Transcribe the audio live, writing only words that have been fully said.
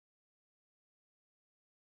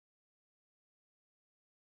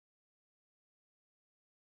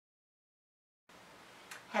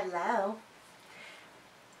Hello.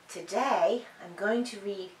 Today I'm going to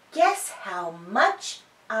read Guess How Much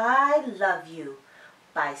I Love You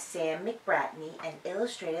by Sam McBratney and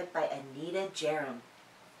illustrated by Anita Jeram.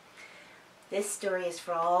 This story is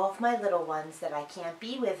for all of my little ones that I can't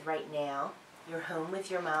be with right now. You're home with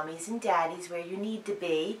your mommies and daddies where you need to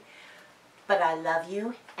be. But I love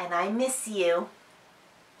you and I miss you.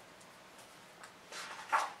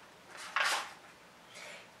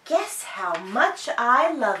 Guess how much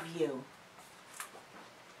I love you.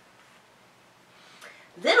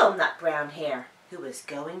 Little Nut Brown Hair, who was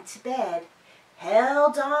going to bed,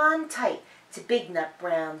 held on tight to Big Nut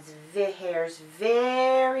Brown's hair's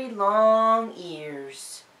very long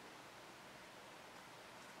ears.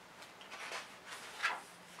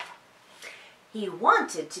 He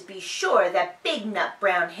wanted to be sure that Big Nut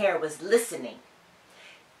Brown Hair was listening.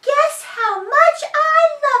 "Guess how much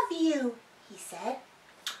I love you," he said.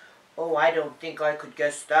 "Oh, I don't think I could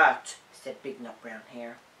guess that," said Big Nut Brown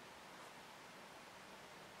Hair.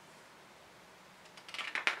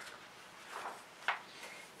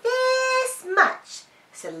 "This much,"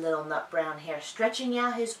 said Little Nut Brown Hair, stretching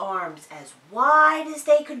out his arms as wide as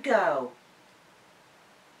they could go.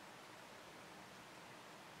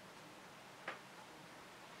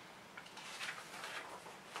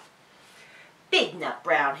 Big Nut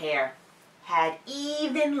Brown Hair had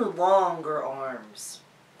even longer arms.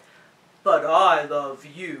 "But I love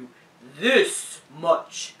you this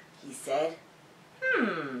much," he said.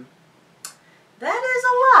 That is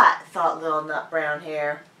a lot, thought Little Nut Brown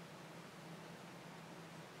Hair.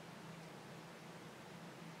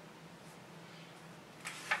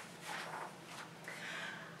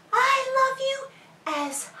 "I love you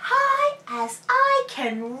as high as I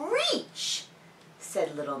can reach,"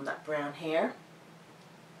 said Little Nut Brown Hair.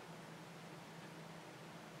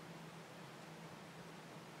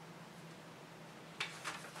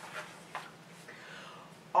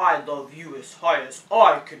 "I love you as high as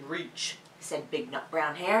I can reach," said Big Nut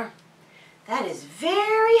Brown Hair. That is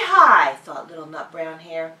very high, thought Little Nut Brown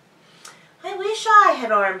Hair. I wish I had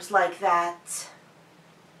arms like that.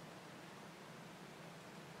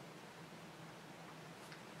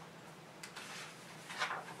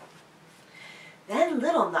 Then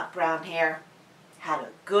Little Nut Brown Hair had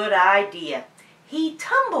a good idea. He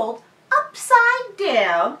tumbled upside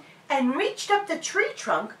down and reached up the tree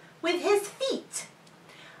trunk with his feet.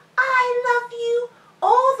 "I love you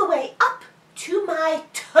all the way up to my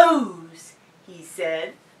toes," he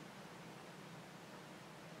said.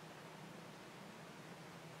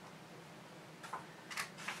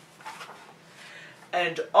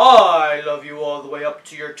 "And I love you all the way up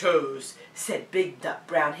to your toes," said Big Nut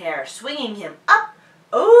Brown Hair, swinging him up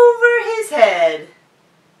over his head.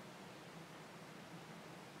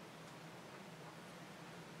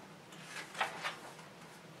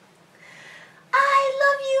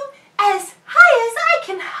 "As high as I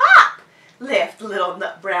can hop," laughed Little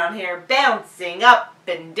Nut Brown Hair, bouncing up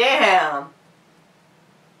and down.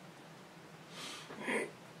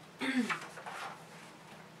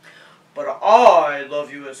 "But I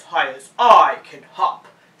love you as high as I can hop,"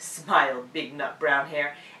 smiled Big Nut Brown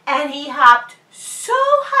Hair, and he hopped so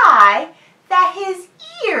high that his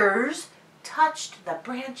ears touched the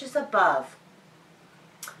branches above.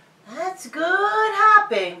 "That's good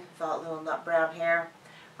hopping," thought Little Nut Brown Hair.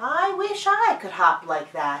 I wish I could hop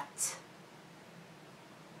like that.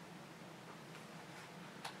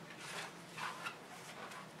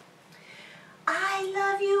 "I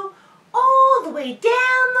love you all the way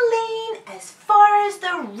down the lane as far as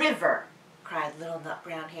the river," cried Little Nut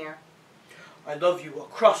Brown Hair. "I love you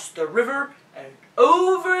across the river and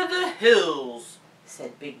over the hills,"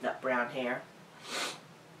 said Big Nut Brown Hair.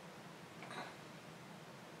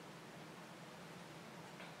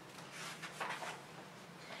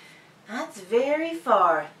 "That's very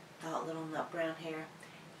far," thought Little Nut Brown Hair.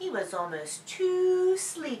 He was almost too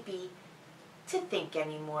sleepy to think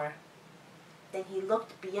anymore. Then he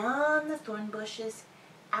looked beyond the thorn bushes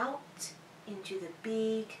out into the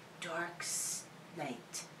big, dark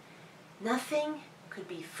night. Nothing could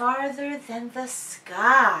be farther than the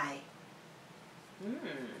sky.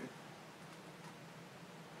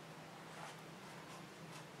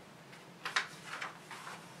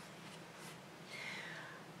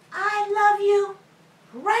 "I love you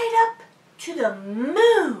right up to the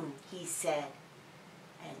moon," he said,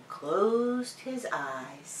 and closed his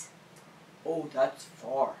eyes. "Oh, that's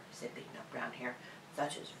far," said Big Nut Brown Hair.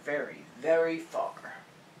 "That is very, very far."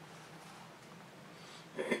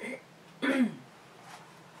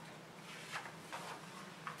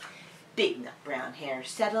 Big Nut Brown Hair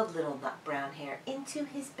settled Little Nut Brown Hair into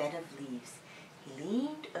his bed of leaves. He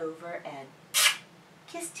leaned over and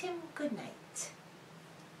kissed him goodnight.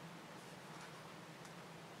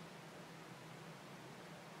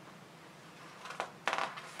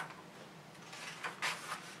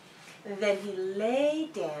 Then he lay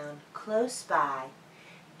down close by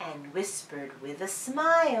and whispered with a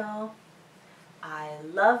smile, "I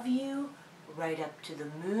love you right up to the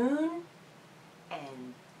moon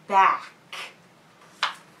and back."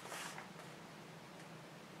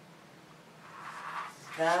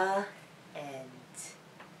 The end.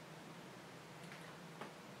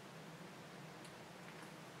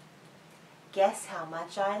 Guess how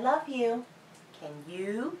much I love you. Can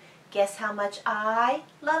you guess how much I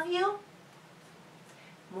love you?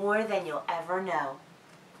 More than you'll ever know.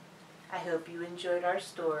 I hope you enjoyed our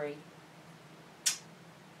story.